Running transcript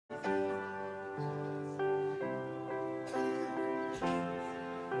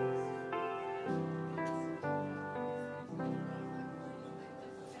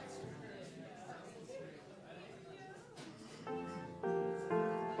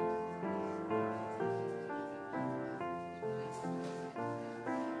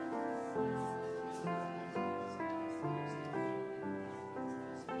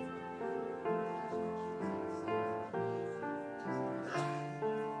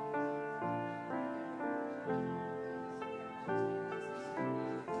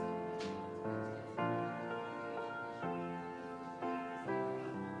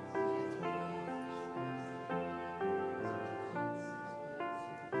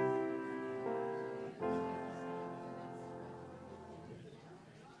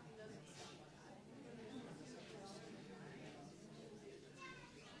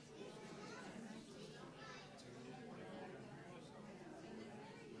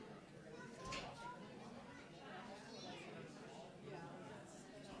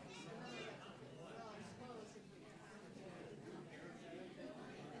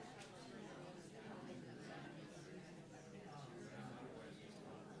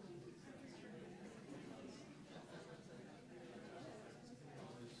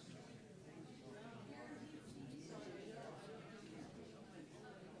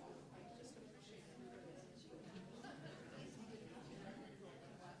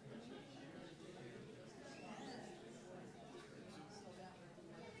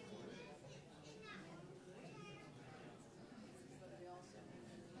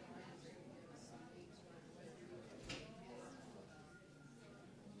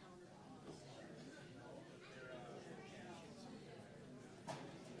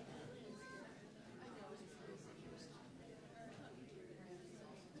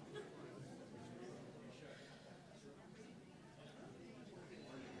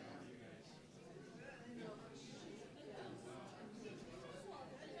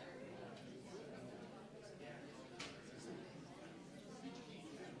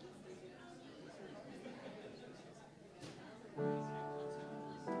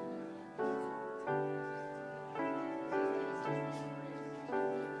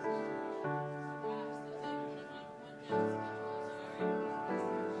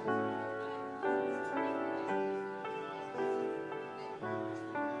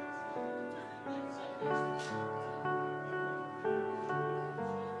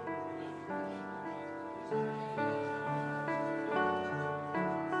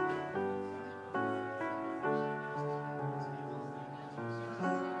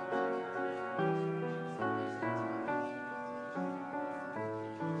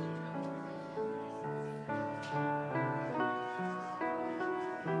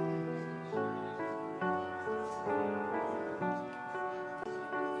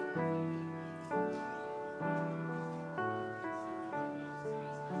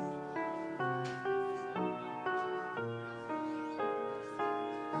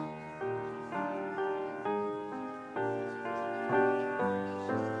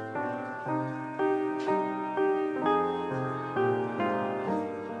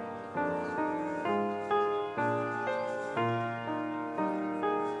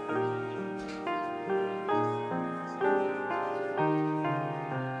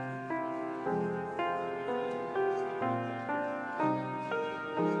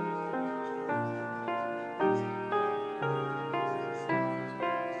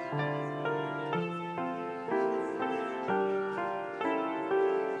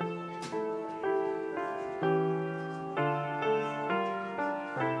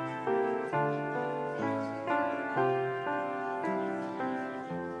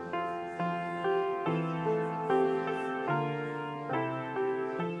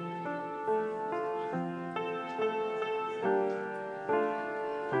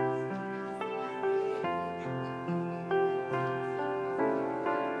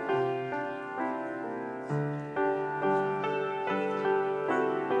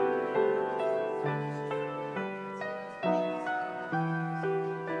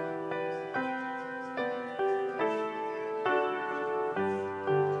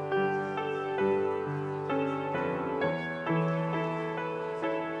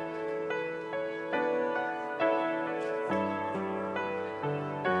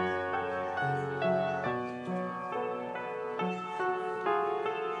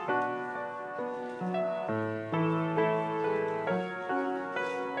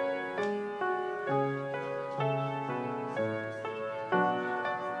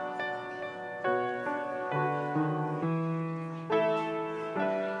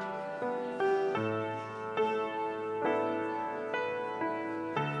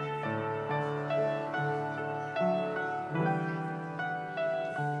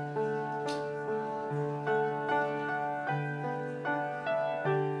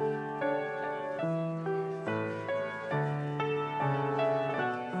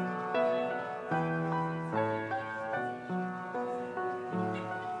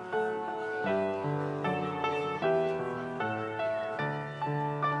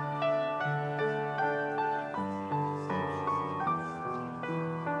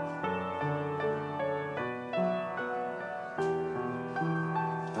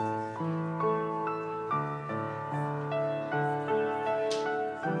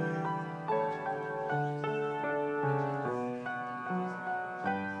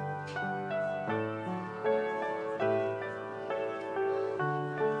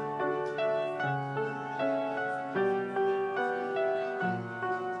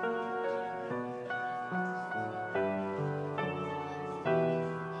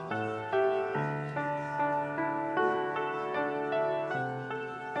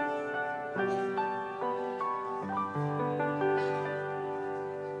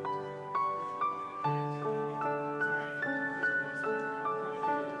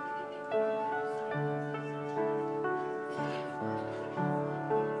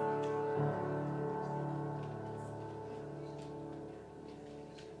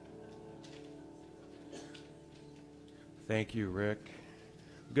Thank you, Rick.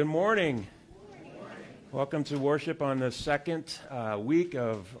 Good morning. Welcome to worship on the second week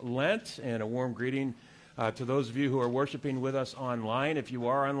of Lent, and a warm greeting to those of you who are worshiping with us online. If you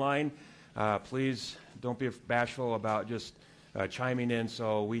are online, please don't be bashful about just chiming in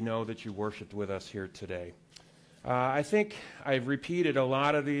so we know that you worshiped with us here today. I think I've repeated a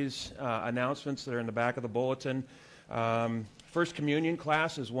lot of these announcements that are in the back of the bulletin. First Communion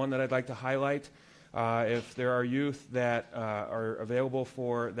class is one that I'd like to highlight. If there are youth that are available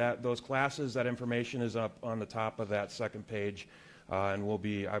for those classes, that information is up on the top of that second page, and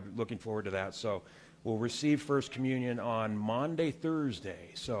I'm looking forward to that. So we'll receive First Communion on Maundy, Thursday,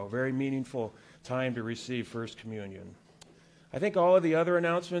 so very meaningful time to receive First Communion. I think all of the other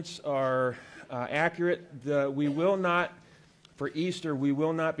announcements are accurate. For Easter, we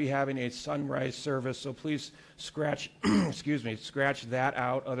will not be having a sunrise service, so please scratch that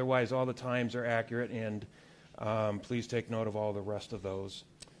out. Otherwise, all the times are accurate, and please take note of all the rest of those.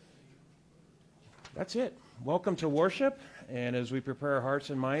 That's it. Welcome to worship, and as we prepare our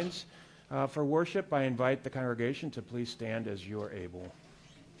hearts and minds for worship, I invite the congregation to please stand as you are able.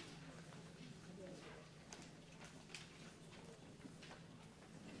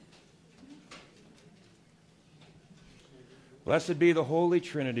 Blessed be the Holy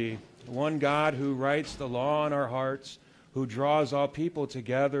Trinity, one God who writes the law in our hearts, who draws all people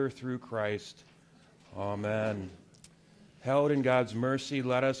together through Christ. Amen. Held in God's mercy,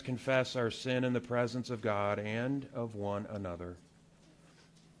 let us confess our sin in the presence of God and of one another.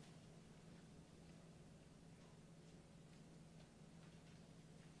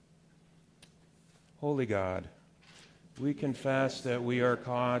 Holy God, we confess that we are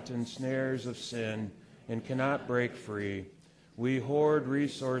caught in snares of sin and cannot break free. We hoard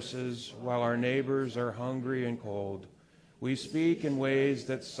resources while our neighbors are hungry and cold. We speak in ways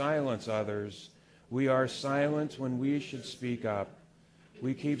that silence others. We are silent when we should speak up.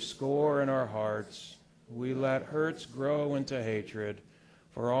 We keep score in our hearts. We let hurts grow into hatred.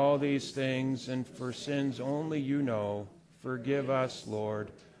 For all these things and for sins only you know, forgive us, Lord.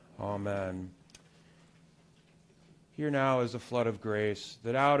 Amen. Here now is a flood of grace,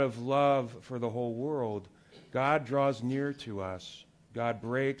 that out of love for the whole world, God draws near to us. God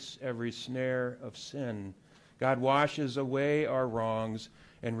breaks every snare of sin. God washes away our wrongs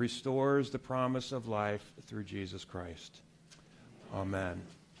and restores the promise of life through Jesus Christ. Amen.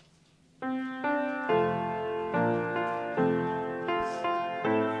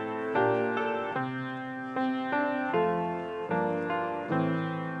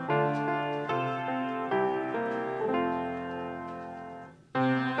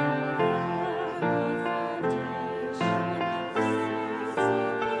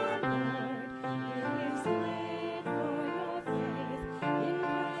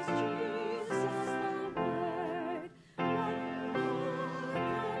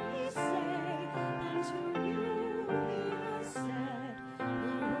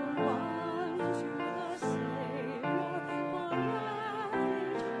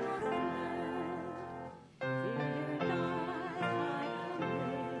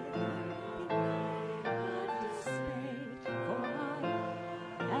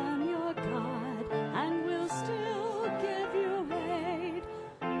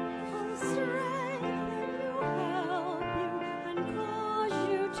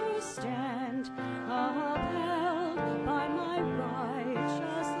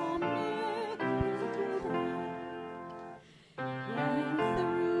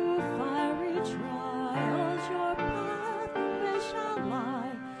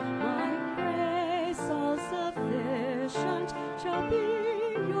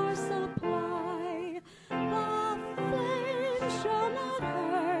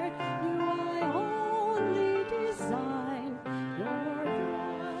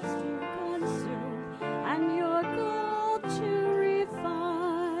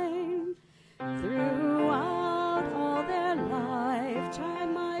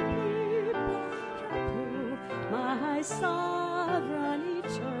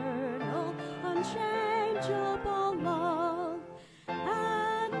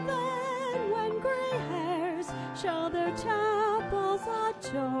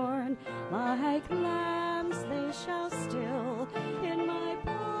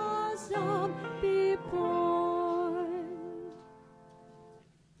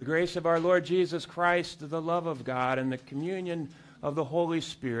 The grace of our Lord Jesus Christ, the love of God, and the communion of the Holy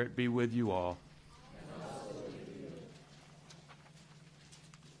Spirit be with you all.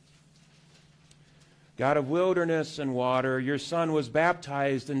 God of wilderness and water, your Son was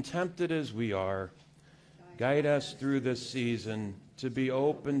baptized and tempted as we are. Guide us through this season to be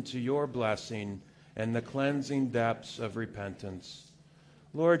open to your blessing and the cleansing depths of repentance.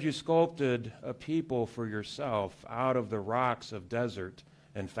 Lord, you sculpted a people for yourself out of the rocks of desert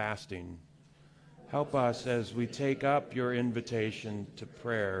and fasting. Help us as we take up your invitation to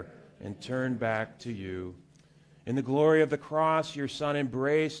prayer and turn back to you. In the glory of the cross, your Son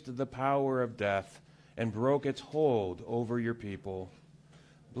embraced the power of death and broke its hold over your people.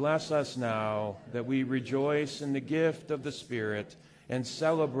 Bless us now that we rejoice in the gift of the Spirit and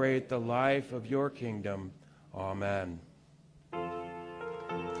celebrate the life of your kingdom. Amen.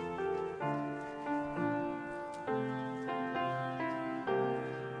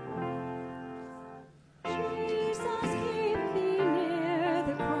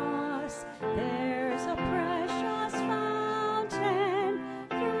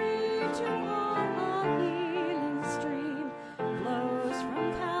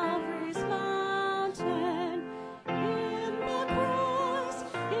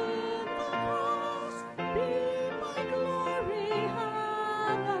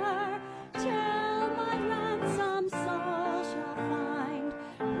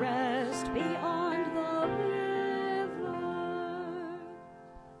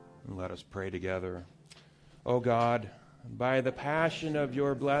 Let us pray together. O God, by the passion of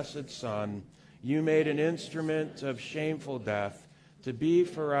your blessed Son, you made an instrument of shameful death to be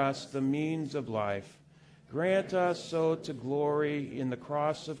for us the means of life. Grant us so to glory in the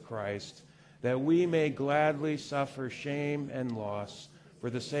cross of Christ, that we may gladly suffer shame and loss for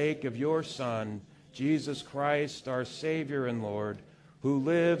the sake of your Son, Jesus Christ, our Savior and Lord, who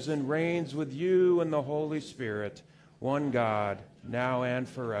lives and reigns with you and the Holy Spirit, one God, now and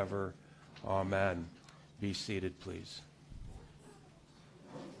forever. Amen. Be seated, please.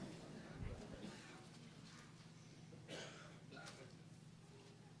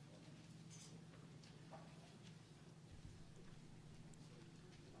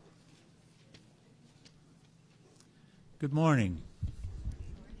 Good morning.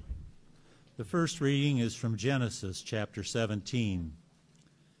 The first reading is from Genesis chapter 17.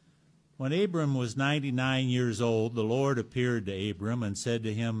 When Abram was 99 years old, the Lord appeared to Abram and said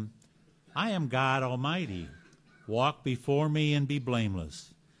to him, I am God Almighty. Walk before me and be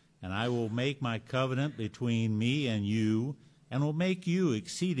blameless, and I will make my covenant between me and you, and will make you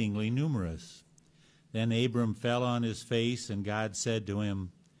exceedingly numerous. Then Abram fell on his face, and God said to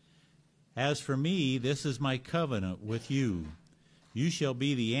him, As for me, this is my covenant with you. You shall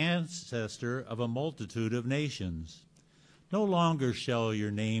be the ancestor of a multitude of nations. No longer shall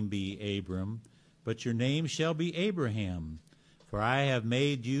your name be Abram, but your name shall be Abraham, for I have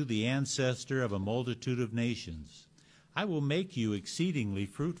made you the ancestor of a multitude of nations. I will make you exceedingly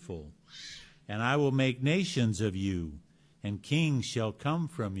fruitful, and I will make nations of you, and kings shall come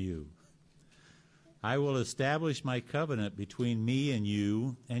from you. I will establish my covenant between me and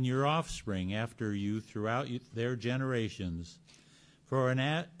you and your offspring after you throughout their generations, for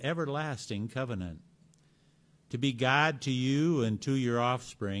an everlasting covenant, to be God to you and to your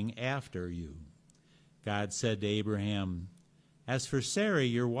offspring after you. God said to Abraham, As for Sarai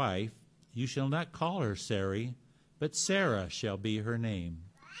your wife, you shall not call her Sarai, but Sarah shall be her name.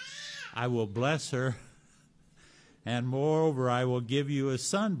 I will bless her, and moreover I will give you a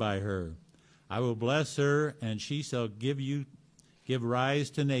son by her. I will bless her, and she shall give rise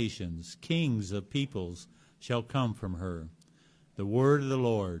to nations. Kings of peoples shall come from her. The word of the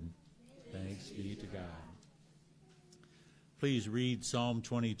Lord. Thanks be to God. Please read Psalm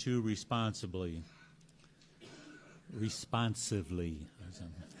 22 responsively.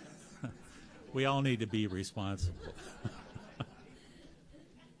 We all need to be responsible.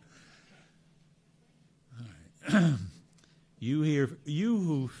 All right. You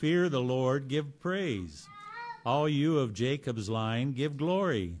who fear the Lord, give praise. All you of Jacob's line, give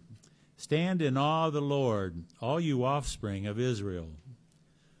glory. Stand in awe of the Lord, all you offspring of Israel.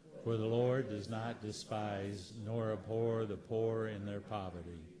 For the Lord does not despise nor abhor the poor in their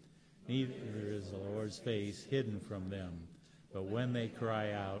poverty. Neither is the Lord's face hidden from them, but when they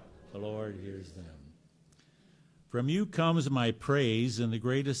cry out, the Lord hears them. From you comes my praise in the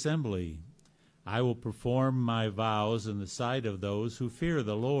great assembly. I will perform my vows in the sight of those who fear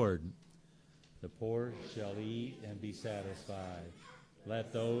the Lord. The poor shall eat and be satisfied.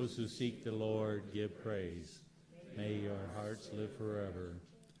 Let those who seek the Lord give praise. May your hearts live forever.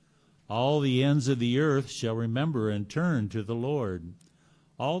 All the ends of the earth shall remember and turn to the Lord.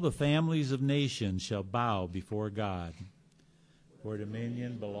 All the families of nations shall bow before God. For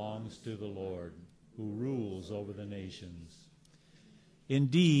dominion belongs to the Lord, who rules over the nations.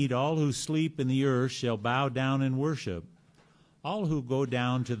 Indeed, all who sleep in the earth shall bow down and worship. All who go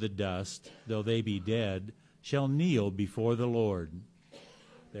down to the dust, though they be dead, shall kneel before the Lord.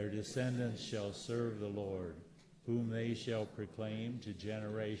 Their descendants shall serve the Lord, whom they shall proclaim to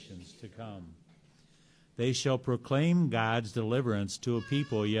generations to come. They shall proclaim God's deliverance to a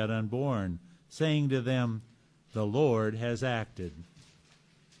people yet unborn, saying to them, the Lord has acted.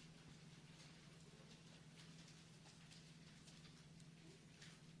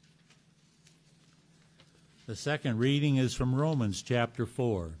 The second reading is from Romans chapter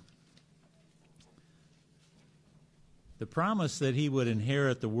 4. The promise that he would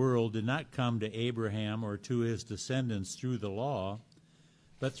inherit the world did not come to Abraham or to his descendants through the law,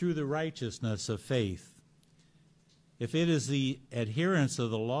 but through the righteousness of faith. If it is the adherents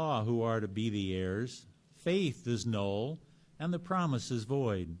of the law who are to be the heirs, faith is null and the promise is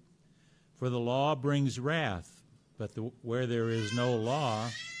void. For the law brings wrath, but where there is no law,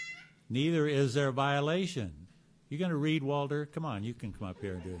 neither is there violation. You going to read, Walter? Come on, you can come up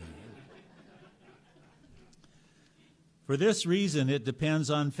here and do that. For this reason, it depends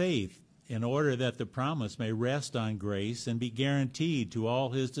on faith, in order that the promise may rest on grace and be guaranteed to all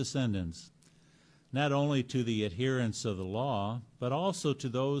his descendants, not only to the adherents of the law, but also to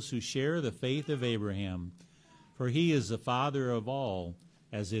those who share the faith of Abraham, for he is the father of all,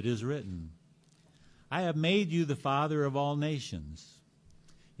 as it is written, I have made you the father of all nations,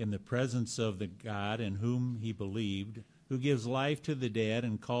 in the presence of the God in whom he believed, who gives life to the dead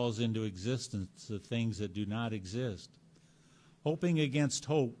and calls into existence the things that do not exist. Hoping against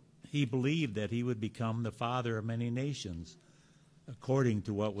hope, he believed that he would become the father of many nations, according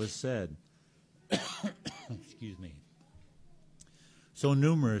to what was said. Excuse me. So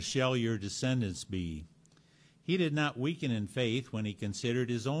numerous shall your descendants be. He did not weaken in faith when he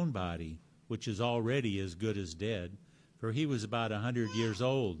considered his own body, which is already as good as dead, for he was about 100 years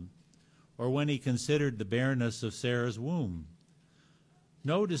old, or when he considered the barrenness of Sarah's womb.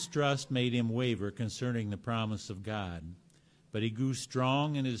 No distrust made him waver concerning the promise of God, but he grew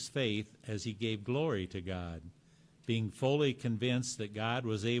strong in his faith as he gave glory to God, being fully convinced that God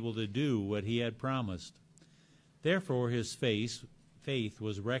was able to do what he had promised. Therefore his faith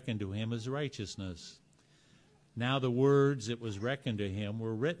was reckoned to him as righteousness. Now the words it was reckoned to him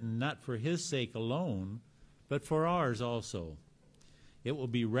were written not for his sake alone, but for ours also. It will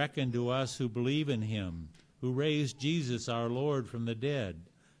be reckoned to us who believe in him, who raised Jesus our Lord from the dead,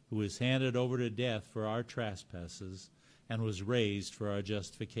 who was handed over to death for our trespasses, and was raised for our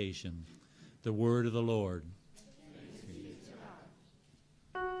justification. The word of the Lord.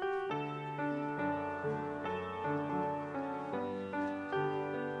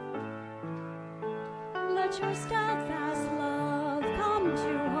 Let your steadfast love come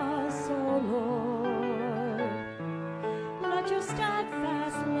to us, O Lord. Let your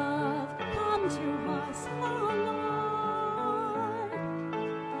steadfast love come to us, O Lord.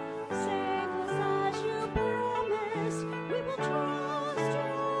 Save us as you promised, we will trust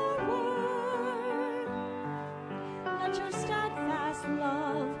your word. Let your steadfast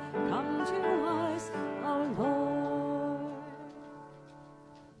love come to us, O Lord.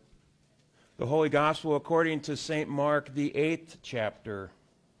 The Holy Gospel according to St. Mark, the 8th chapter.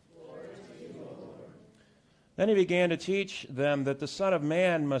 Then he began to teach them that the Son of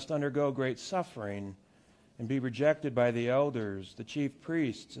Man must undergo great suffering and be rejected by the elders, the chief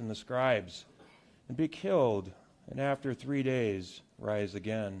priests, and the scribes, and be killed, and after 3 days rise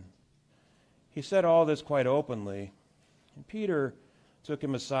again. He said all this quite openly, and Peter took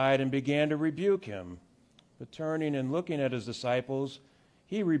him aside and began to rebuke him. But turning and looking at his disciples,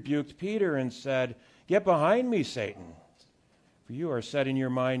 he rebuked Peter and said, Get behind me, Satan, for you are setting your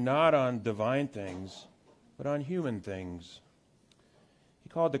mind not on divine things, but on human things. He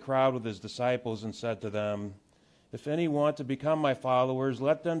called the crowd with his disciples and said to them, If any want to become my followers,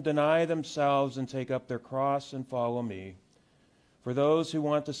 let them deny themselves and take up their cross and follow me. For those who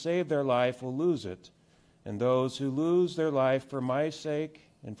want to save their life will lose it, and those who lose their life for my sake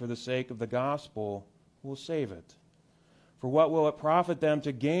and for the sake of the gospel will save it. For what will it profit them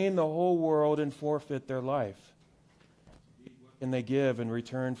to gain the whole world and forfeit their life? What can they give in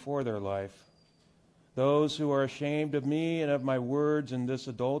return for their life? Those who are ashamed of me and of my words in this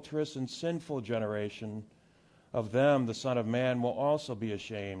adulterous and sinful generation, of them the Son of Man will also be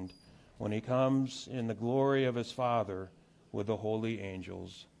ashamed when he comes in the glory of his Father with the holy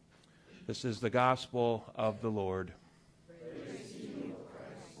angels. This is the gospel of the Lord. Praise to you,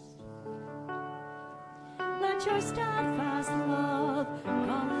 Christ. Let your steadfast love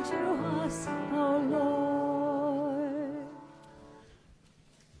come to us, O Lord.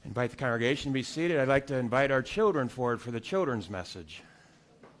 Invite the congregation to be seated. I'd like to invite our children forward for the children's message.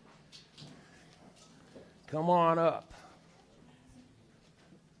 Come on up.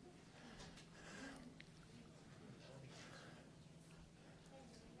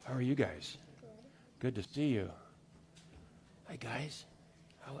 How are you guys? Good to see you. Hi, guys.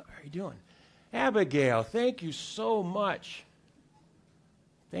 How are you doing? Abigail, thank you so much.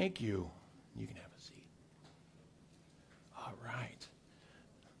 Thank you. You can have a seat. All right.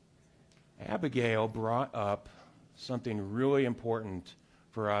 Abigail brought up something really important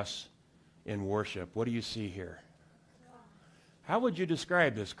for us in worship. What do you see here? How would you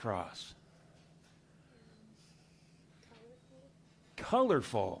describe this cross?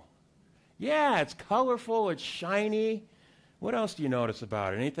 Colorful. Yeah, it's colorful, it's shiny. What else do you notice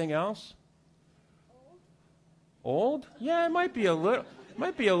about it? Anything else? Old? Yeah, it might be a little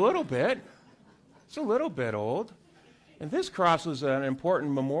bit. It's a little bit old. And this cross was an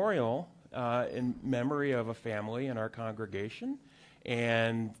important memorial in memory of a family in our congregation.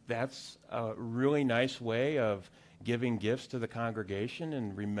 And that's a really nice way of giving gifts to the congregation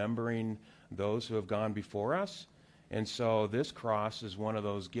and remembering those who have gone before us. And so this cross is one of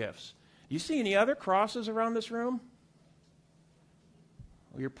those gifts. Do you see any other crosses around this room?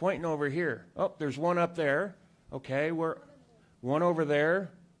 Well, you're pointing over here. Oh, there's one up there. Okay, one over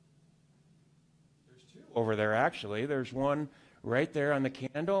there. There's two over there, actually. There's one right there on the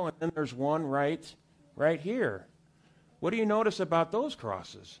candle, and then there's one right here. What do you notice about those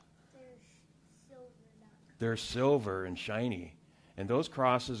crosses? They're silver and shiny. And those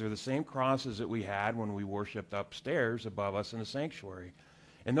crosses are the same crosses that we had when we worshiped upstairs above us in the sanctuary.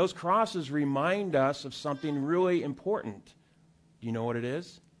 And those crosses remind us of something really important. Do you know what it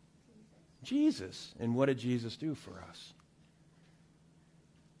is? Jesus. And what did Jesus do for us?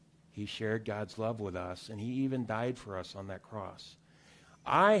 He shared God's love with us, and he even died for us on that cross.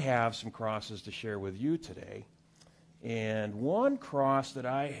 I have some crosses to share with you today. And one cross that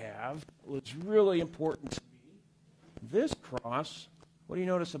I have was really important to me. This cross, what do you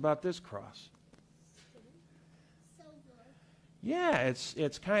notice about this cross? Silver. Yeah,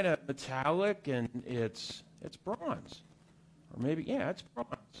 it's kind of metallic, and it's bronze. Or maybe, yeah, it's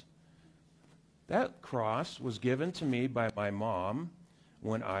bronze. That cross was given to me by my mom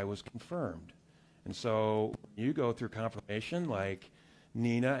when I was confirmed. And so you go through confirmation like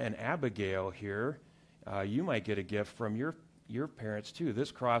Nina and Abigail here, you might get a gift from your parents too.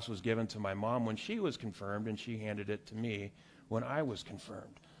 This cross was given to my mom when she was confirmed, and she handed it to me when I was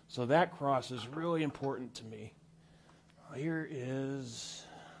confirmed. So that cross is really important to me. Here is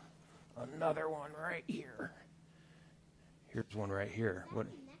another one right here. Here's one right here. What?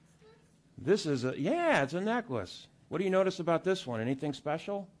 This is it's a necklace. What do you notice about this one? Anything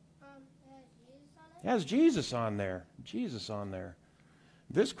special? It has Jesus on there. Jesus on there.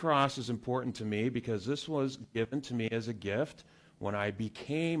 This cross is important to me because this was given to me as a gift when I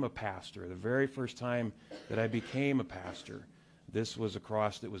became a pastor. The very first time that I became a pastor, this was a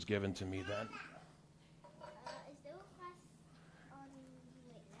cross that was given to me then. Is there a cross on you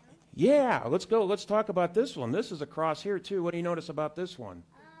right now? Yeah, let's go. Let's talk about this one. This is a cross here too. What do you notice about this one?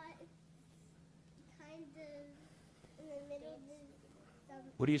 It's kind of in the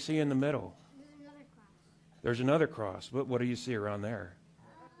middle. What do you see in the middle? There's another cross. There's another cross. What do you see around there?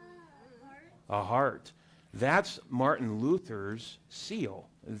 Heart. A heart. That's Martin Luther's seal.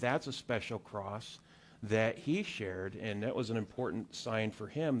 That's a special cross that he shared, and that was an important sign for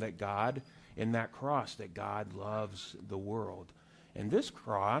him that God, in that cross, that God loves the world. And this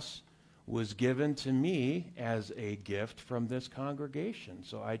cross was given to me as a gift from this congregation.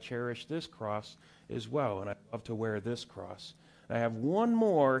 So I cherish this cross as well, and I love to wear this cross. I have one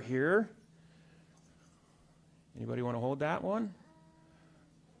more here. Anybody want to hold that one?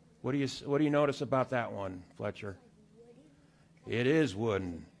 What do you notice about that one, Fletcher? It is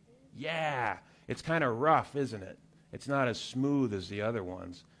wooden. Yeah, it's kind of rough, isn't it? It's not as smooth as the other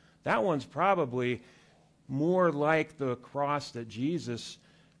ones. That one's probably more like the cross that Jesus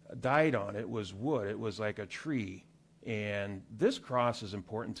died on. It was wood. It was like a tree. And this cross is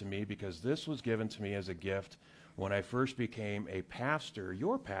important to me because this was given to me as a gift when I first became a pastor,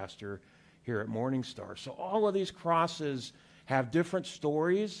 your pastor, here at Morning Star. So all of these crosses have different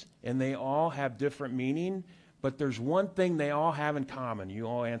stories, and they all have different meaning, but there's one thing they all have in common. You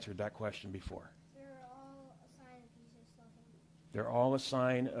all answered that question before. They're all a sign of Jesus' love. They're all a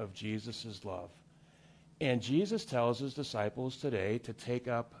sign of Jesus' love. And Jesus tells his disciples today to take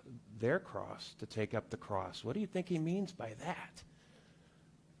up their cross, to take up the cross. What do you think he means by that?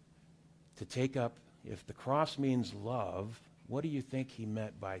 To take up, if the cross means love, what do you think he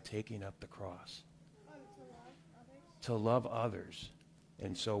meant by taking up the cross? To love others.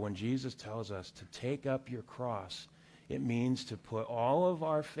 And so when Jesus tells us to take up your cross, it means to put all of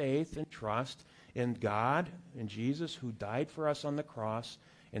our faith and trust in God, in Jesus, who died for us on the cross,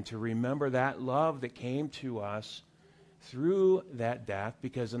 and to remember that love that came to us through that death,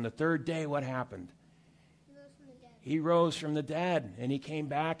 because on the third day, what happened? He rose from the dead. He rose from the dead, and he came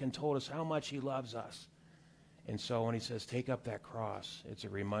back and told us how much he loves us. And so when he says, take up that cross, it's a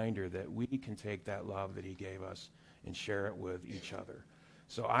reminder that we can take that love that he gave us and share it with each other.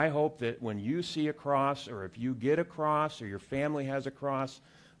 So I hope that when you see a cross, or if you get a cross, or your family has a cross,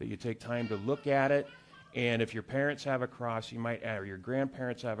 that you take time to look at it. And if your parents have a cross, you might, or your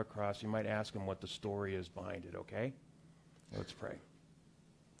grandparents have a cross, you might ask them what the story is behind it, okay? Let's pray.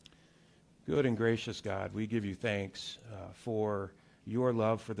 Good and gracious God, we give you thanks for your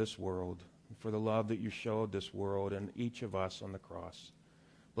love for this world, for the love that you showed this world and each of us on the cross.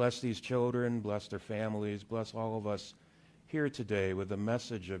 Bless these children, bless their families, bless all of us here today with the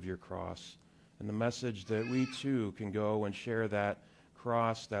message of your cross and the message that we too can go and share that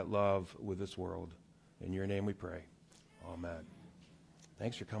cross, that love with this world. In your name we pray. Amen.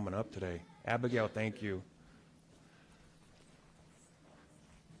 Thanks for coming up today. Abigail, thank you.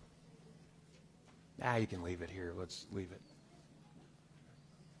 You can leave it here. Let's leave it.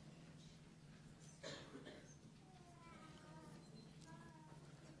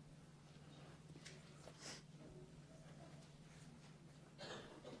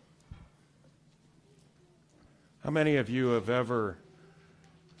 How many of you have ever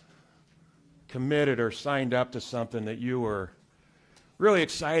committed or signed up to something that you were really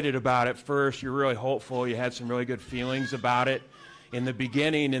excited about at first? You're really hopeful. You had some really good feelings about it in the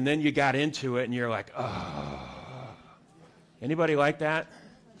beginning, and then you got into it and you're like, oh. Anybody like that?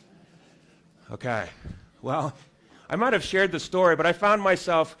 Okay. Well, I might have shared the story, but I found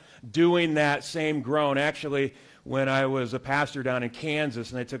myself doing that same groan. Actually, when I was a pastor down in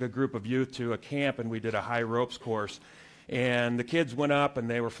Kansas, and I took a group of youth to a camp, and we did a high ropes course. And the kids went up, and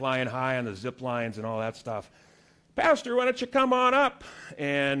they were flying high on the zip lines and all that stuff. Pastor, why don't you come on up?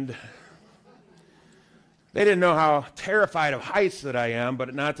 And they didn't know how terrified of heights that I am,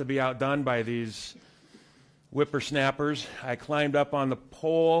 but not to be outdone by these whippersnappers. I climbed up on the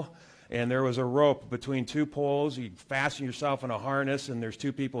pole, and there was a rope between two poles. You fasten yourself in a harness, and there's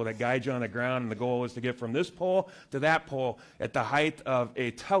two people that guide you on the ground, and the goal is to get from this pole to that pole at the height of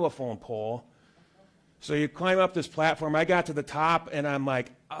a telephone pole. So you climb up this platform. I got to the top, and I'm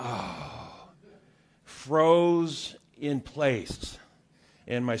like, oh, froze in place.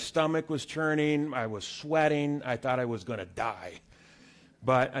 And my stomach was churning. I was sweating. I thought I was going to die.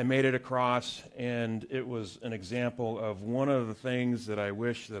 But I made it across, and it was an example of one of the things that I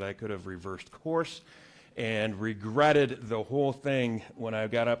wish that I could have reversed course and regretted the whole thing when I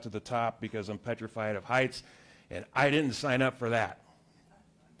got up to the top, because I'm petrified of heights, and I didn't sign up for that.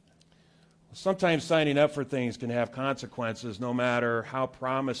 Sometimes signing up for things can have consequences, no matter how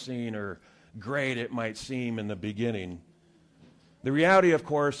promising or great it might seem in the beginning. The reality, of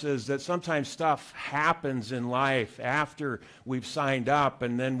course, is that sometimes stuff happens in life after we've signed up,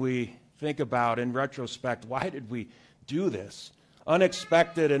 and then we think about, in retrospect, why did we do this?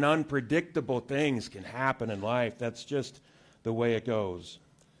 Unexpected and unpredictable things can happen in life. That's just the way it goes.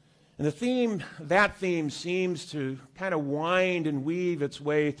 And that theme seems to kind of wind and weave its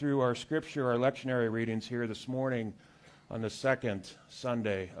way through our scripture, our lectionary readings here this morning on the second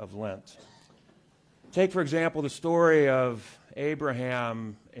Sunday of Lent. Take, for example, the story of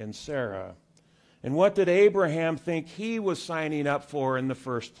Abraham and Sarah. And what did Abraham think he was signing up for in the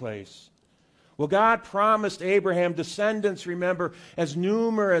first place? Well, God promised Abraham descendants, remember, as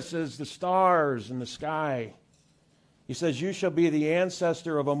numerous as the stars in the sky. He says, you shall be the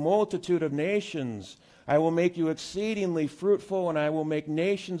ancestor of a multitude of nations. I will make you exceedingly fruitful, and I will make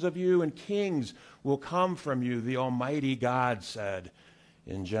nations of you, and kings will come from you, the Almighty God said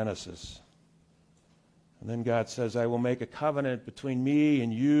in Genesis. And then God says, I will make a covenant between me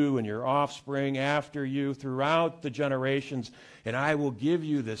and you and your offspring after you throughout the generations, and I will give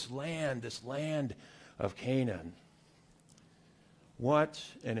you this land of Canaan. What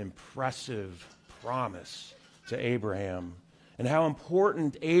an impressive promise to Abraham. And how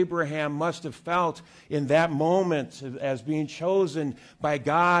important Abraham must have felt in that moment as being chosen by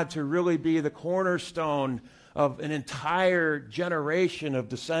God to really be the cornerstone of an entire generation of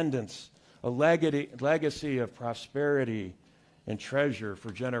descendants. A legacy of prosperity and treasure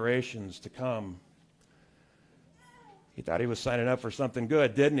for generations to come. He thought he was signing up for something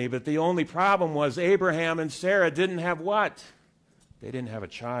good, didn't he? But the only problem was Abraham and Sarah didn't have what? They didn't have a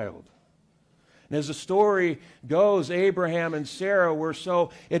child. And as the story goes, Abraham and Sarah were so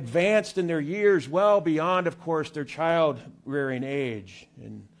advanced in their years, well beyond, of course, their child-rearing age.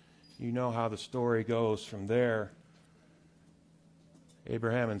 And you know how the story goes from there.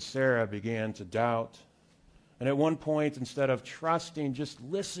 Abraham and Sarah began to doubt. And at one point, instead of trusting, just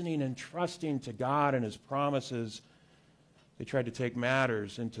listening and trusting to God and his promises, They tried to take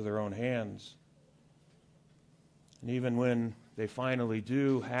matters into their own hands. And even when they finally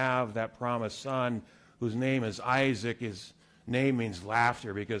do have that promised son, whose name is Isaac, his name means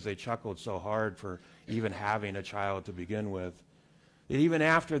laughter because they chuckled so hard for even having a child to begin with. And even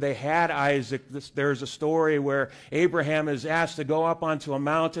after they had Isaac, there's a story where Abraham is asked to go up onto a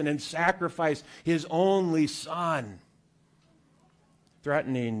mountain and sacrifice his only son,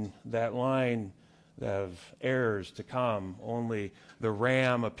 threatening that line of heirs to come. Only the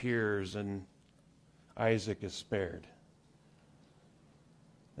ram appears and Isaac is spared.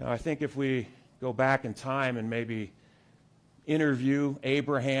 Now, I think if we go back in time and maybe interview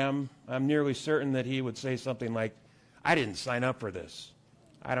Abraham, I'm nearly certain that he would say something like, I didn't sign up for this.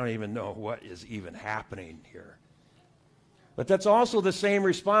 I don't even know what is even happening here. But that's also the same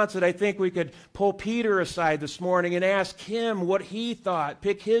response that I think we could pull Peter aside this morning and ask him what he thought,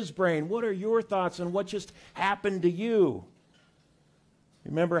 pick his brain. What are your thoughts on what just happened to you?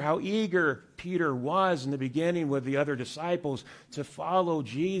 Remember how eager Peter was in the beginning with the other disciples to follow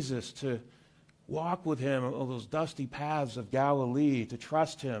Jesus, to walk with him on those dusty paths of Galilee, to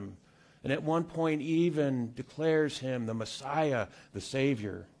trust him, and at one point even declares him the Messiah, the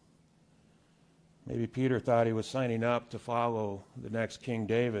Savior. Maybe Peter thought he was signing up to follow the next King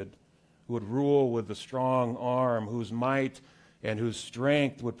David, who would rule with a strong arm, whose might and whose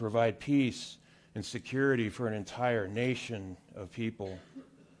strength would provide peace and security for an entire nation of people.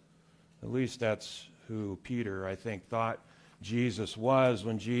 At least that's who Peter, I think, thought Jesus was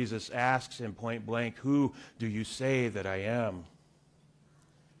when Jesus asks him point blank, "Who do you say that I am?"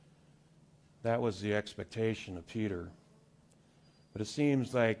 That was the expectation of Peter. But it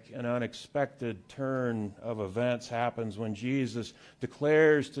seems like an unexpected turn of events happens when Jesus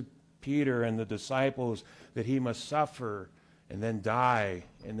declares to Peter and the disciples that he must suffer and then die,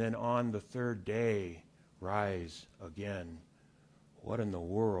 and then on the third day rise again. What in the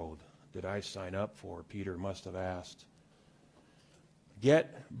world did I sign up for? Peter must have asked.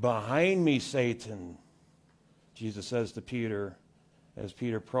 Get behind me, Satan, Jesus says to Peter, as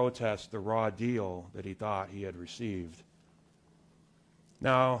Peter protests the raw deal that he thought he had received.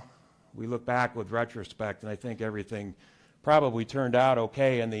 Now, we look back with retrospect, and I think everything probably turned out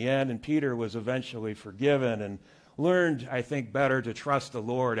okay in the end, and Peter was eventually forgiven and learned, I think, better to trust the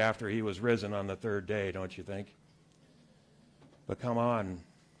Lord after he was risen on the third day, don't you think? But come on,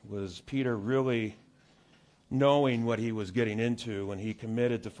 was Peter really knowing what he was getting into when he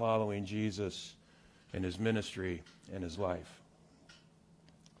committed to following Jesus in his ministry and his life?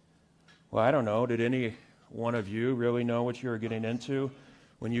 Well, I don't know. Did any one of you really know what you were getting into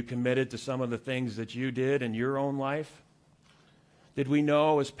when you committed to some of the things that you did in your own life? Did we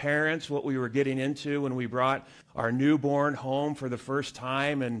know as parents what we were getting into when we brought our newborn home for the first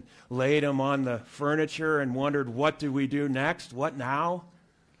time and laid him on the furniture and wondered, what do we do next? What now?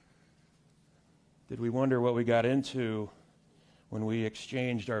 Did we wonder what we got into when we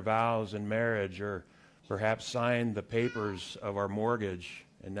exchanged our vows in marriage, or perhaps signed the papers of our mortgage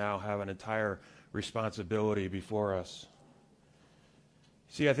and now have an entire responsibility before us?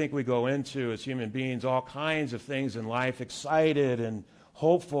 See, I think we go into, as human beings, all kinds of things in life, excited and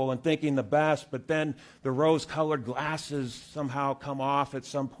hopeful and thinking the best, but then the rose-colored glasses somehow come off at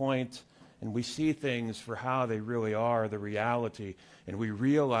some point, and we see things for how they really are, the reality, and we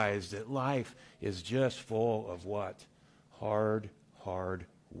realize that life is just full of what? Hard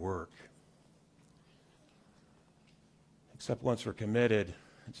work. Except once we're committed,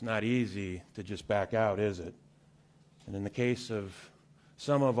 it's not easy to just back out, is it? And in the case of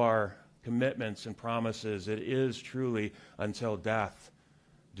some of our commitments and promises, it is truly until death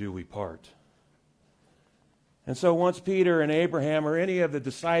do we part. And so once Peter and Abraham or any of the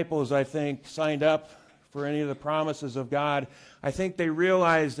disciples, I think, signed up for any of the promises of God, I think they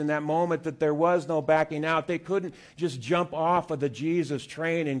realized in that moment that there was no backing out. They couldn't just jump off of the Jesus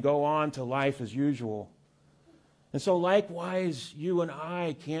train and go on to life as usual. And so likewise, you and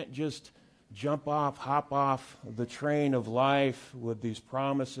I can't just hop off the train of life with these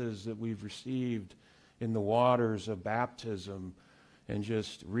promises that we've received in the waters of baptism and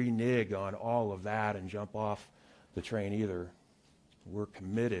just renege on all of that and jump off the train either. We're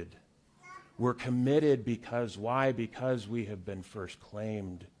committed. We're committed because why? Because we have been first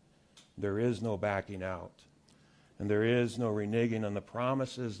claimed. There is no backing out. And there is no reneging on the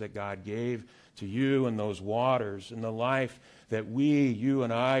promises that God gave to you in those waters, in the life that you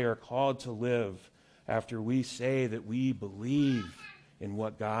and I are called to live after we say that we believe in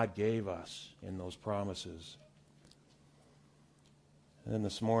what God gave us in those promises. And then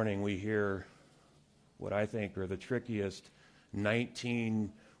this morning we hear what I think are the trickiest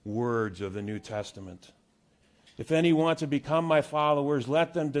 19 words of the New Testament. If any want to become my followers,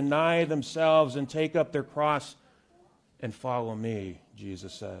 let them deny themselves and take up their cross and follow me,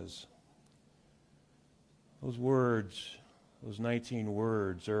 Jesus says. Those words, those 19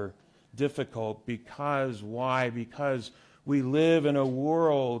 words, are difficult because, why? Because we live in a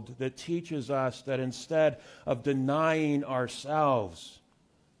world that teaches us that instead of denying ourselves,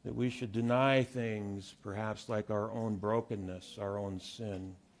 that we should deny things perhaps like our own brokenness, our own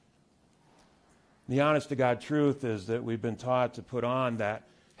sin. The honest-to-God truth is that we've been taught to put on that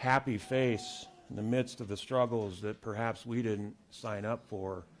happy face in the midst of the struggles that perhaps we didn't sign up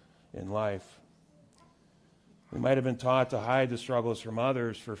for in life. We might have been taught to hide the struggles from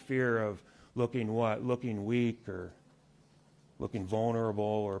others for fear of looking what? Looking weak or looking vulnerable,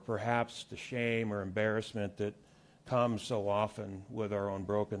 or perhaps the shame or embarrassment that comes so often with our own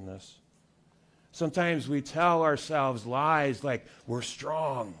brokenness. Sometimes we tell ourselves lies like we're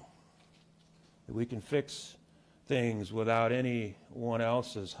strong, that we can fix things without anyone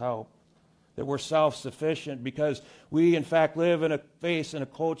else's help, that we're self-sufficient because we, in fact, live in a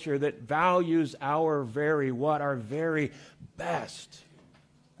culture that values our very what? Our very best.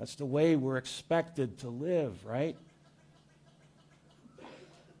 That's the way we're expected to live, right?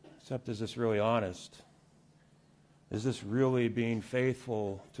 Except, is this really honest? Is this really being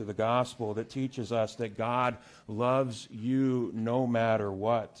faithful to the gospel that teaches us that God loves you no matter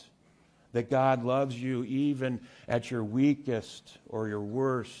what? That God loves you even at your weakest or your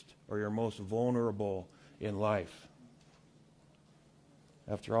worst or your most vulnerable in life?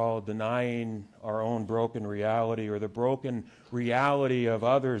 After all, denying our own broken reality or the broken reality of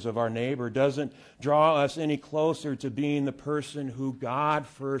others, of our neighbor, doesn't draw us any closer to being the person who God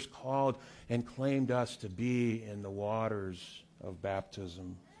first called and claimed us to be in the waters of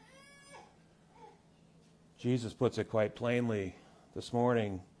baptism. Jesus puts it quite plainly this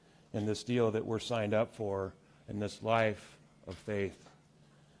morning in this deal that we're signed up for in this life of faith,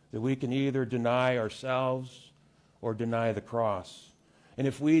 that we can either deny ourselves or deny the cross. And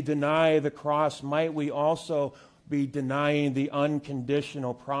if we deny the cross, might we also be denying the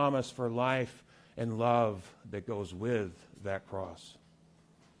unconditional promise for life and love that goes with that cross?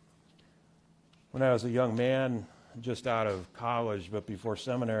 When I was a young man, just out of college, but before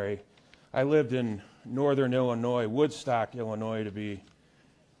seminary, I lived in northern Illinois, Woodstock, Illinois, to be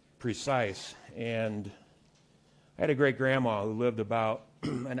precise. And I had a great-grandma who lived about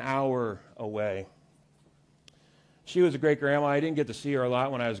an hour away. She was a great-grandma. I didn't get to see her a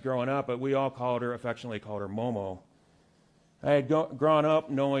lot when I was growing up, but we all affectionately called her Momo. I had grown up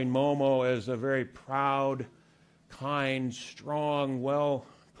knowing Momo as a very proud, kind, strong,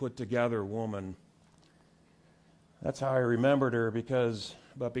 well-put-together woman. That's how I remembered her, because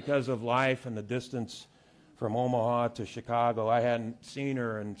of life and the distance from Omaha to Chicago, I hadn't seen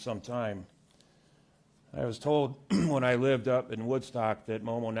her in some time. I was told when I lived up in Woodstock that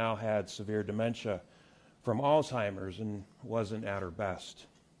Momo now had severe dementia from Alzheimer's and wasn't at her best.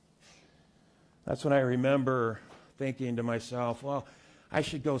 That's when I remember thinking to myself, well, I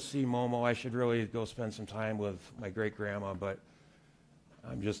should go see Momo. I should really go spend some time with my great-grandma, but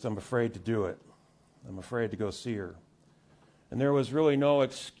I'm afraid to do it. I'm afraid to go see her. And there was really no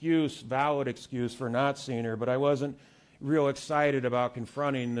valid excuse for not seeing her, but I wasn't real excited about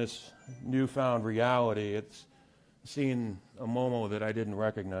confronting this newfound reality. It's seeing a Momo that I didn't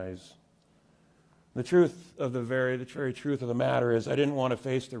recognize. The very truth of the matter is I didn't want to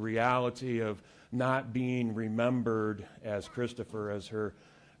face the reality of not being remembered as Christopher, as her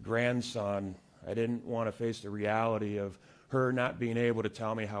grandson. I didn't want to face the reality of her not being able to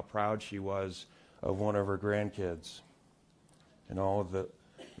tell me how proud she was of one of her grandkids, and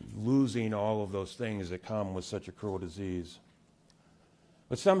losing all of those things that come with such a cruel disease.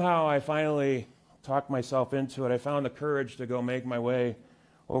 But somehow I finally talked myself into it. I found the courage to go make my way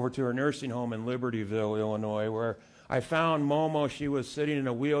over to her nursing home in Libertyville, Illinois, where I found Momo. She was sitting in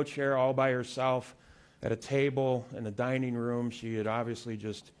a wheelchair all by herself at a table in the dining room. She had obviously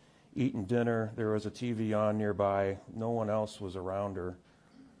just eaten dinner. There was a TV on nearby. No one else was around her.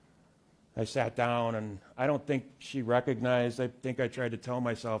 I sat down, and I don't think she recognized. I think I tried to tell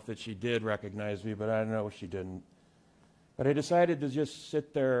myself that she did recognize me, but I know she didn't. But I decided to just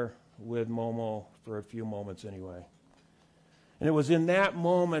sit there with Momo for a few moments anyway. And it was in that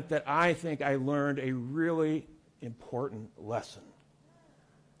moment that I think I learned a really important lesson.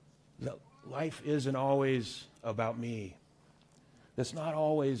 That life isn't always about me. It's not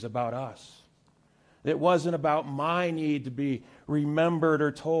always about us. It wasn't about my need to be remembered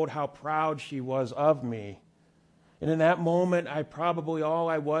or told how proud she was of me. And in that moment, all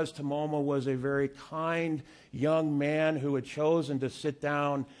I was to Momo was a very kind young man who had chosen to sit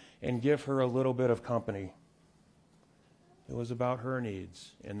down and give her a little bit of company. It was about her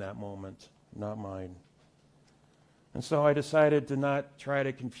needs in that moment, not mine. And so I decided to not try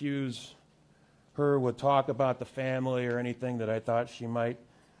to confuse her with talk about the family or anything that I thought she might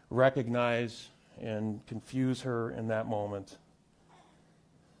recognize and confuse her in that moment.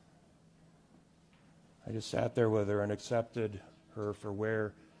 I just sat there with her and accepted her for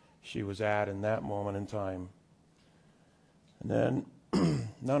where she was at in that moment in time. And then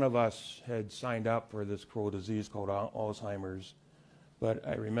none of us had signed up for this cruel disease called Alzheimer's, but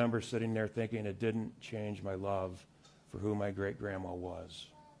I remember sitting there thinking it didn't change my love for who my great-grandma was.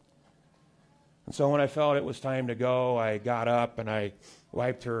 And so when I felt it was time to go, I got up and I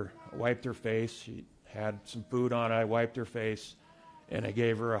wiped her face. She had some food on it. I wiped her face, and I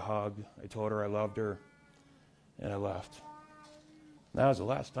gave her a hug. I told her I loved her, and I left. That was the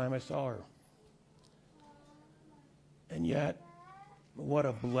last time I saw her. And yet, what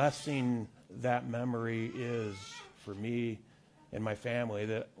a blessing that memory is for me and my family,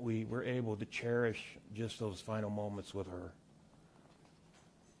 that we were able to cherish just those final moments with her.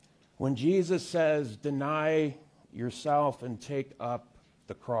 When Jesus says, deny yourself and take up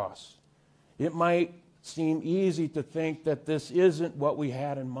the cross, it might seem easy to think that this isn't what we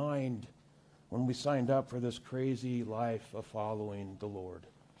had in mind when we signed up for this crazy life of following the Lord.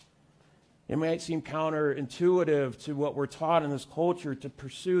 It might seem counterintuitive to what we're taught in this culture to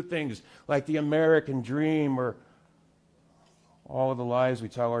pursue things like the American dream or all of the lies we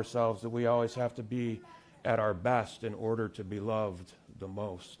tell ourselves that we always have to be at our best in order to be loved the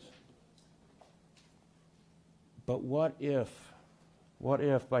most. But what if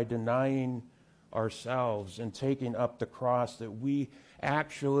by denying ourselves and taking up the cross that we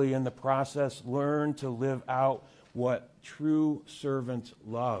actually in the process learn to live out what true servant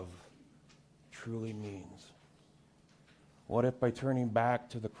love truly means? What if by turning back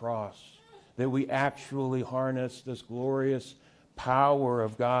to the cross that we actually harness this glorious power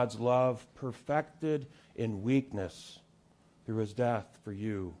of God's love perfected in weakness through his death for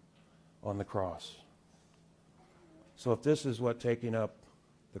you on the cross? So if this is what taking up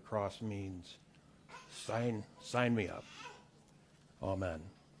the cross means, sign me up. Amen.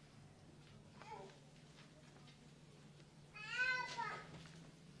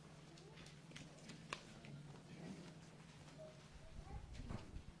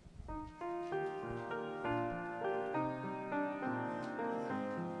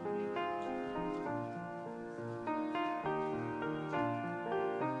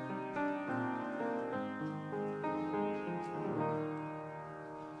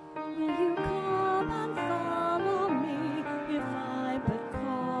 Will you come and follow me if I but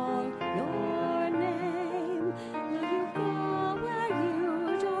call your name? Will you go where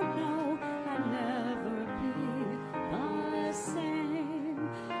you don't know and never be the same?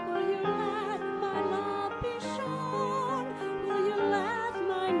 Will you let my love be shown? Will you let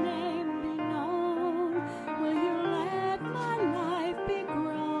my name be known? Will you let my life be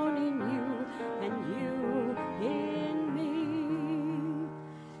grown in you and you in me?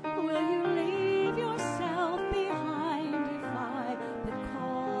 Will you leave yourself behind if I but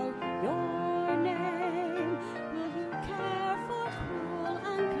call your name? Will you care for cruel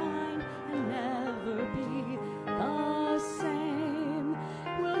and kind and never be the same?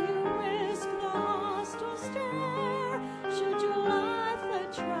 Will you risk the hostile stare should your life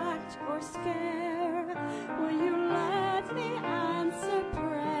attract or scare? Will you let me answer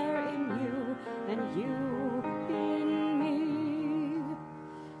prayer in you and you in me?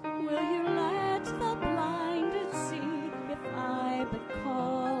 Will you let the blinded see if I but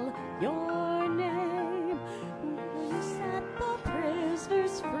call your name? Will you set the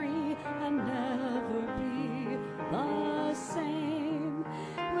prisoners free and never be the same?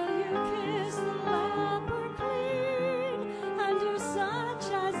 Will you kiss the leper clean and do such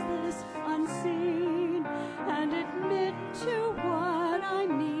as this unseen and admit to what I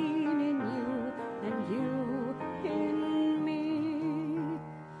mean in you and you in me?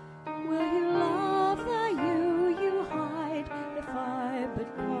 Will you love the you hide if I but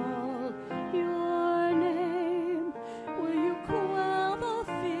call your name? Will you quell the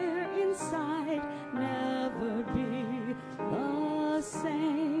fear inside, never be the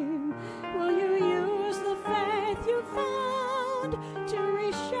same? Will you use the faith you found to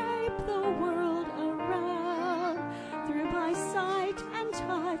reshape the world around through my sight and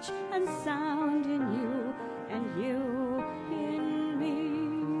touch and sound in you and you in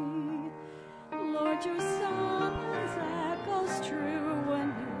me? Lord, your summons echoes true when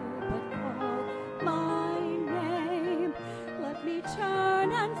you but call my name. Let me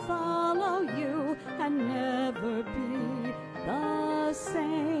turn and follow you and never be the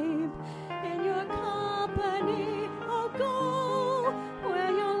same. In your company, oh go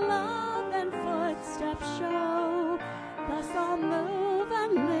where your love and footsteps show. Thus I'll move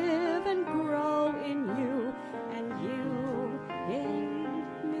and live and grow in you, and you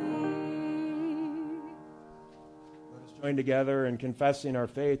in me. Let us join together in confessing our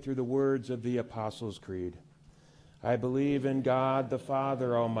faith through the words of the Apostles' Creed. I believe in God, the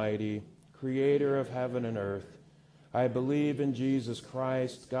Father Almighty, creator of heaven and earth. I believe in Jesus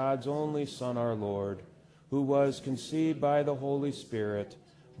Christ, God's only Son, our Lord, who was conceived by the Holy Spirit,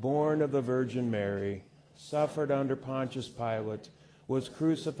 born of the Virgin Mary, suffered under Pontius Pilate, was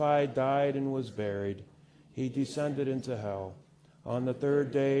crucified, died, and was buried. He descended into hell. On the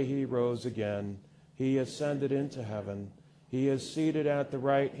third day he rose again. He ascended into heaven. He is seated at the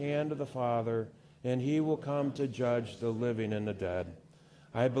right hand of the Father, and he will come to judge the living and the dead.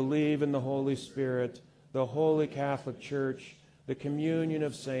 I believe in the Holy Spirit, the Holy Catholic Church, the communion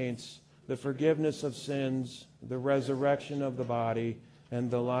of saints, the forgiveness of sins, the resurrection of the body, and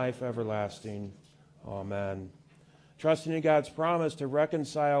the life everlasting. Amen. Trusting in God's promise to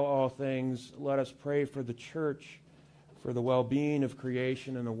reconcile all things, let us pray for the church, for the well-being of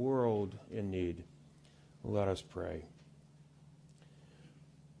creation and the world in need. Let us pray.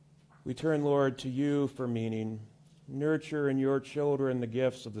 We turn, Lord, to you for meaning. Nurture in your children the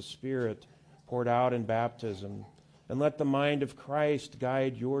gifts of the Spirit poured out in baptism, and let the mind of Christ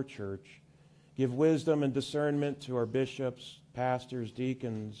guide your church. Give wisdom and discernment to our bishops, pastors,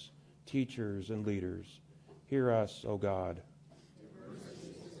 deacons, teachers, and leaders. Hear us, O God.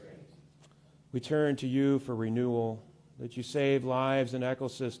 We turn to you for renewal, that you save lives and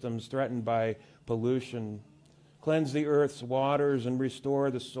ecosystems threatened by pollution. Cleanse the earth's waters and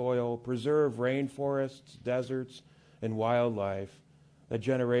restore the soil. Preserve rainforests, deserts, and wildlife, that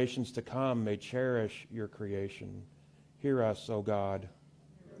generations to come may cherish your creation. Hear us, O God.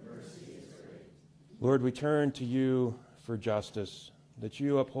 Your mercy is great. Lord, we turn to you for justice, that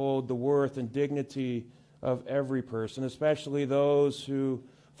you uphold the worth and dignity of every person, especially those who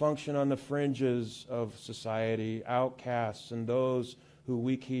function on the fringes of society, outcasts, and those who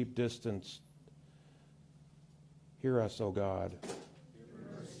we keep distanced. Hear us, O God.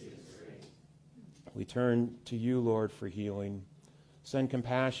 Your mercy is great. We turn to you, Lord, for healing. Send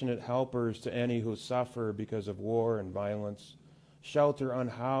compassionate helpers to any who suffer because of war and violence. Shelter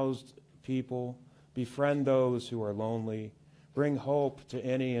unhoused people. Befriend those who are lonely. Bring hope to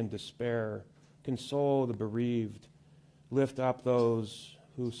any in despair. Console the bereaved. Lift up those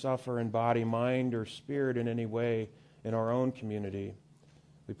who suffer in body, mind, or spirit in any way in our own community.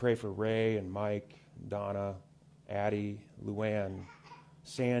 We pray for Ray and Mike, Donna, Addie, Luann,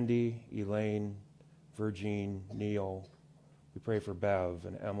 Sandy, Elaine, Virgine, Neil. We pray for Bev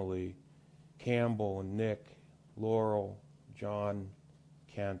and Emily, Campbell and Nick, Laurel, John,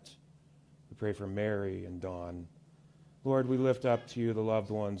 Kent. We pray for Mary and Dawn. Lord, we lift up to you the loved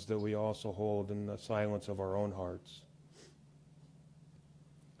ones that we also hold in the silence of our own hearts.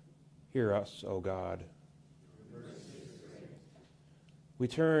 Hear us, O God. We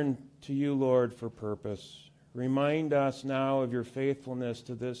turn to you, Lord, for purpose. Remind us now of your faithfulness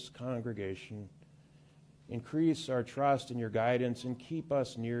to this congregation. Increase our trust in your guidance and keep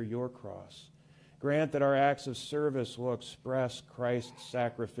us near your cross. Grant that our acts of service will express Christ's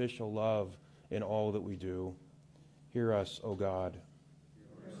sacrificial love in all that we do. Hear us, O God.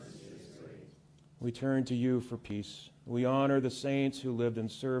 Your mercy is great. We turn to you for peace. We honor the saints who lived in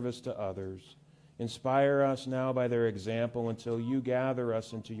service to others. Inspire us now by their example until you gather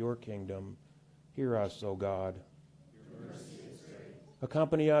us into your kingdom. Hear us, O God. Your mercy is great.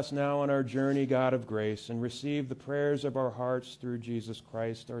 Accompany us now on our journey, God of grace, and receive the prayers of our hearts through Jesus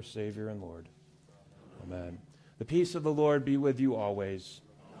Christ, our Savior and Lord. Amen. The peace of the Lord be with you always.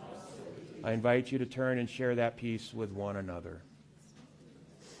 I invite you to turn and share that peace with one another.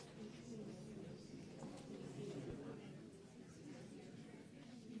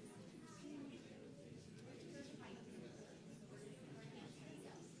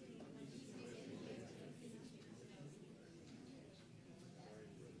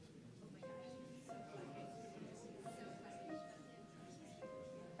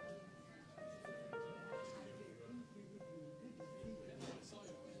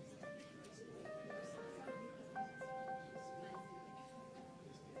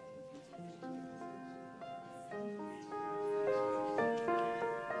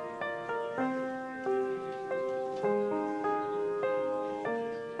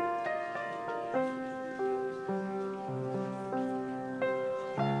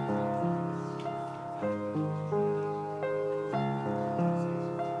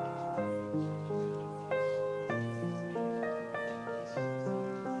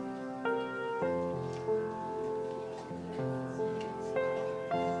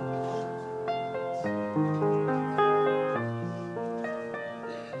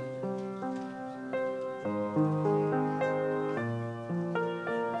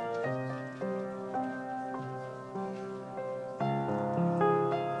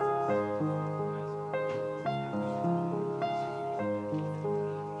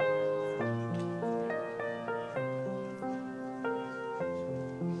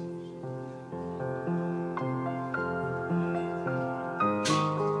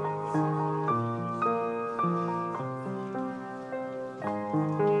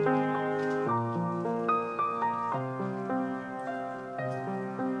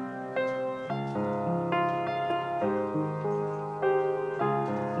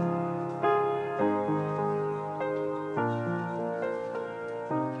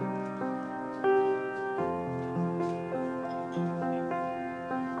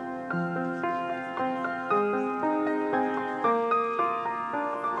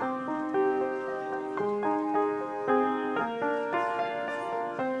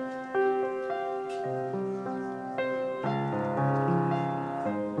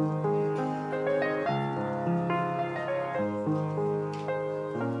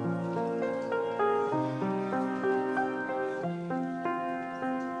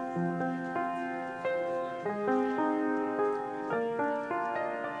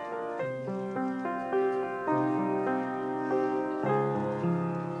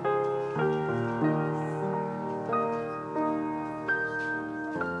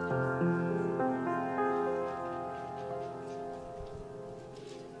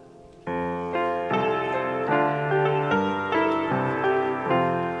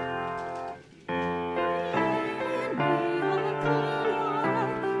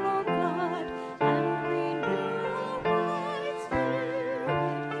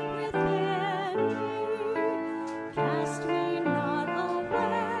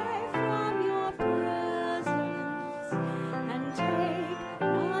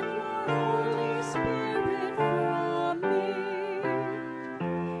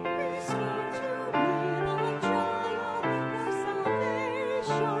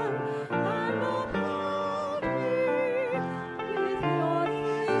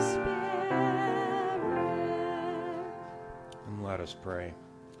 us pray.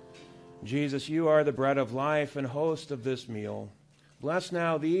 Jesus, you are the bread of life and host of this meal. Bless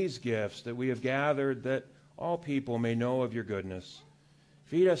now these gifts that we have gathered, that all people may know of your goodness.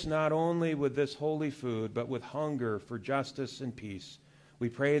 Feed us not only with this holy food, but with hunger for justice and peace. We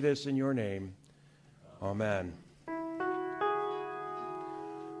pray this in your name. Amen.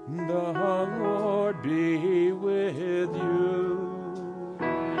 The Lord be with you.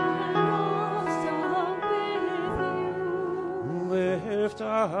 And also with you. Lift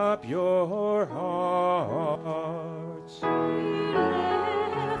up your hearts. We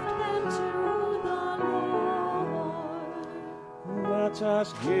lift them to the Lord. Let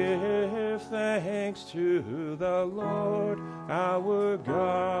us give thanks to the Lord our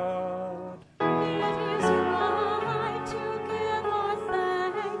God. It is right to give our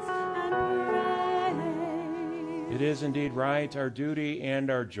thanks and praise. It is indeed right, our duty and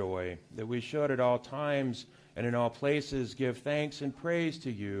our joy, that we should at all times and in all places give thanks and praise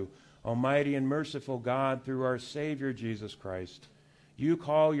to you, Almighty and merciful God, through our Savior Jesus Christ. You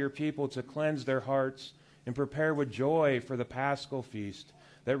call your people to cleanse their hearts and prepare with joy for the Paschal feast,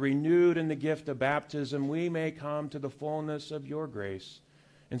 that renewed in the gift of baptism we may come to the fullness of your grace.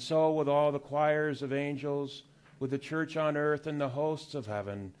 And so with all the choirs of angels, with the church on earth and the hosts of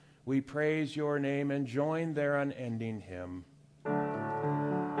heaven, we praise your name and join their unending hymn.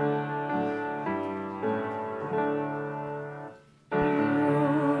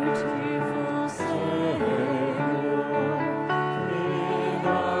 Beautiful Savior, King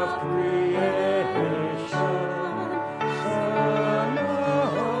of creation, Son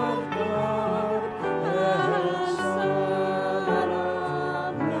of God, and Son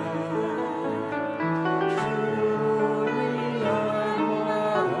of Man. Truly I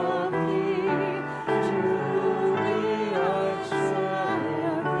love thee, truly I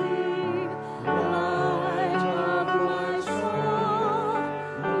serve thee, light of my soul,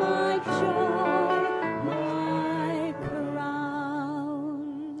 my joy, my crown.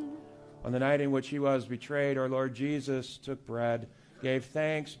 On the night in which he was betrayed, our Lord Jesus took bread, gave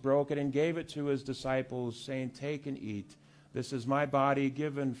thanks, broke it, and gave it to his disciples, saying, "Take and eat. This is my body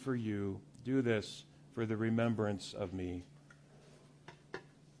given for you. Do this for the remembrance of me."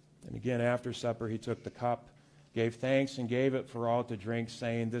 And again, after supper, he took the cup, gave thanks, and gave it for all to drink,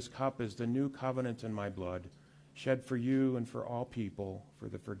 saying, "This cup is the new covenant in my blood, shed for you and for all people for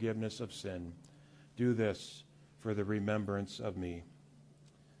the forgiveness of sin. Do this for the remembrance of me."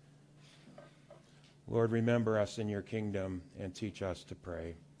 Lord, remember us in your kingdom and teach us to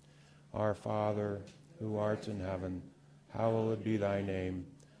pray. Our Father, who art in heaven, hallowed be thy name.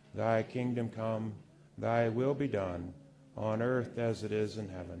 Thy kingdom come, thy will be done, on earth as it is in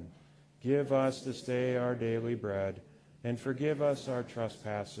heaven. Give us this day our daily bread, and forgive us our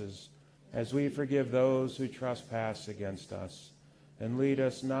trespasses, as we forgive those who trespass against us. And lead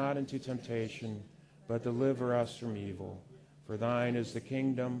us not into temptation, but deliver us from evil. For thine is the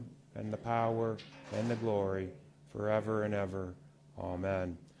kingdom, and the power, and the glory, forever and ever.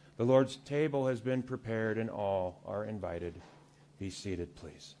 Amen. The Lord's table has been prepared, and all are invited. Be seated,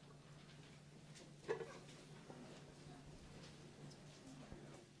 please.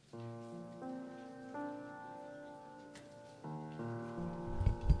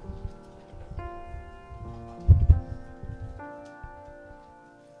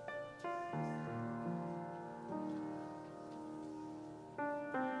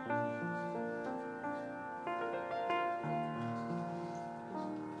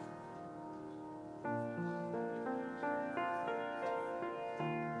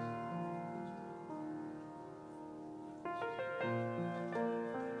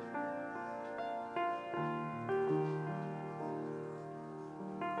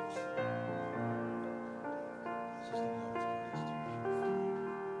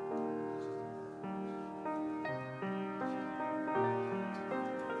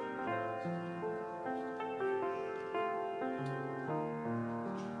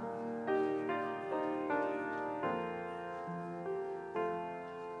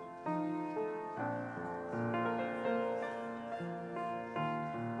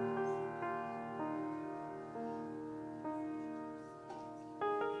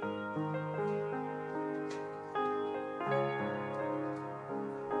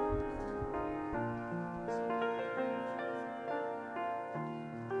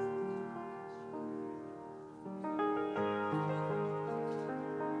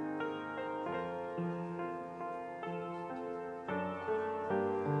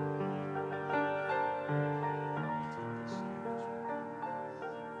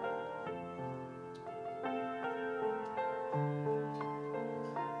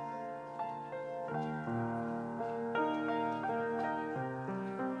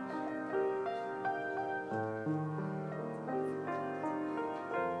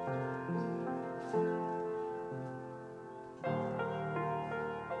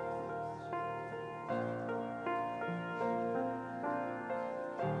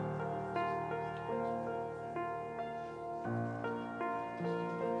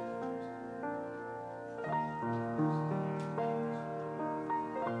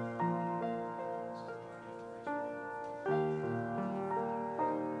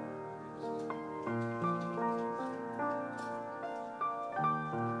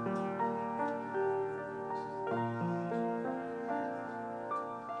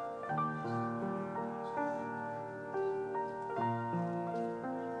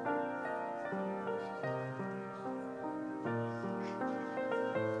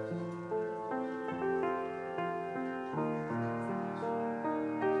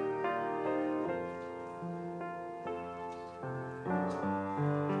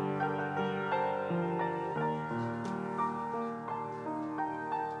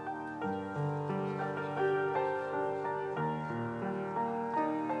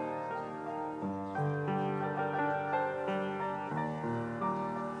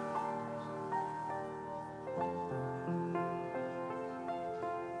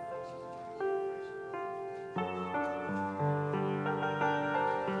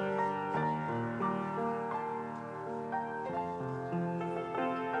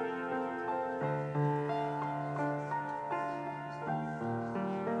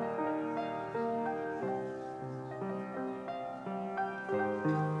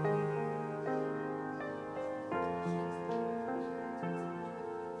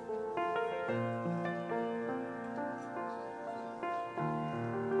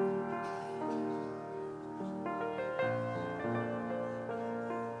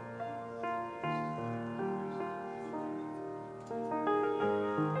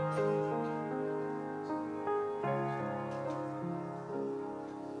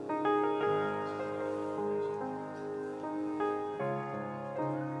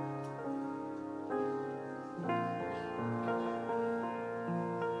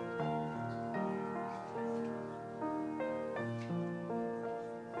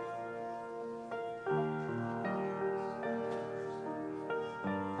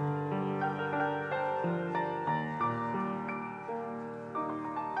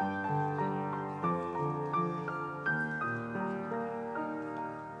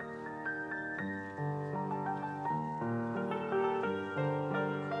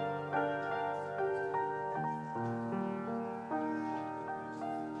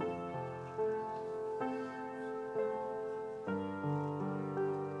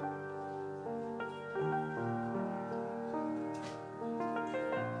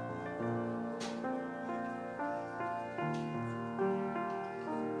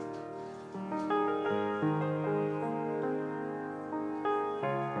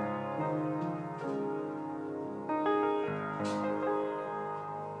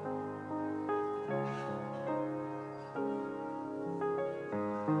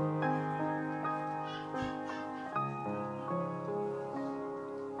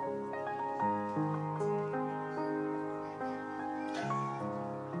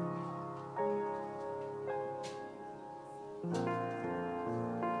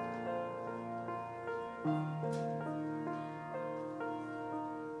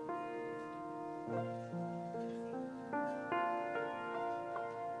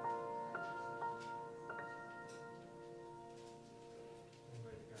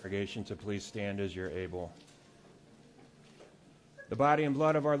 Congregation to please stand as you're able. The body and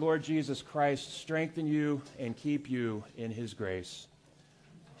blood of our Lord Jesus Christ strengthen you and keep you in his grace.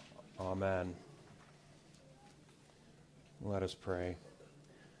 Amen. Let us pray.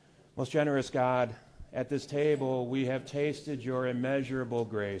 Most generous God, at this table we have tasted your immeasurable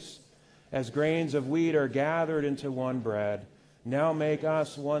grace. As grains of wheat are gathered into one bread, now make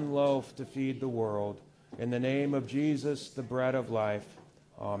us one loaf to feed the world. In the name of Jesus, the bread of life.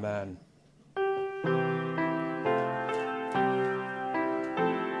 Amen.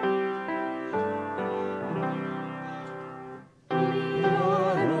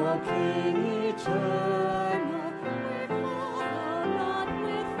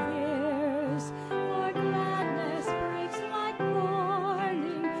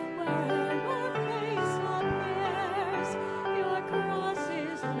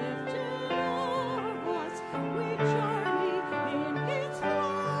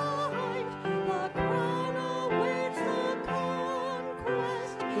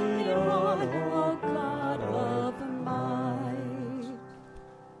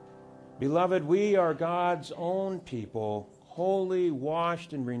 Beloved, we are God's own people, holy,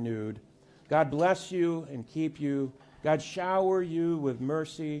 washed, and renewed. God bless you and keep you. God shower you with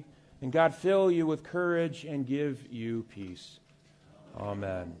mercy, and God fill you with courage and give you peace.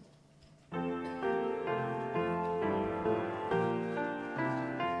 Amen.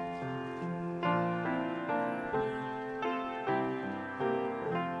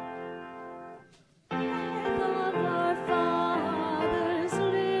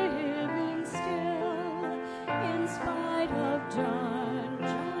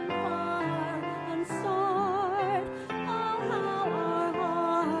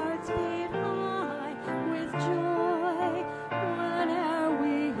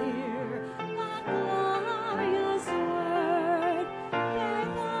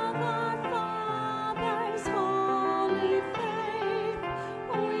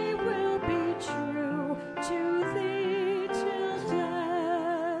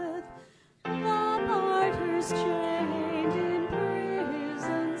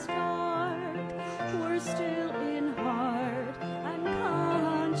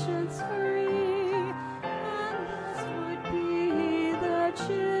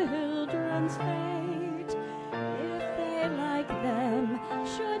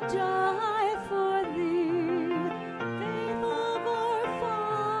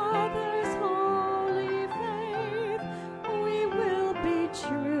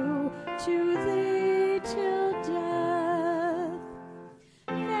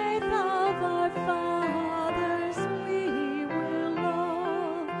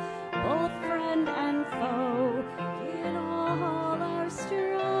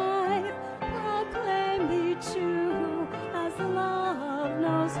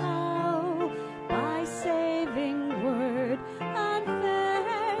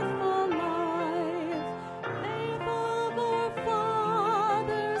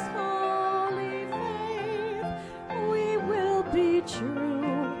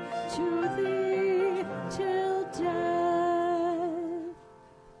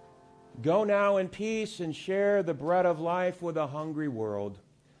 Go now in peace and share the bread of life with a hungry world.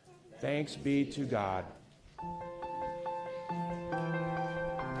 Thanks be to God.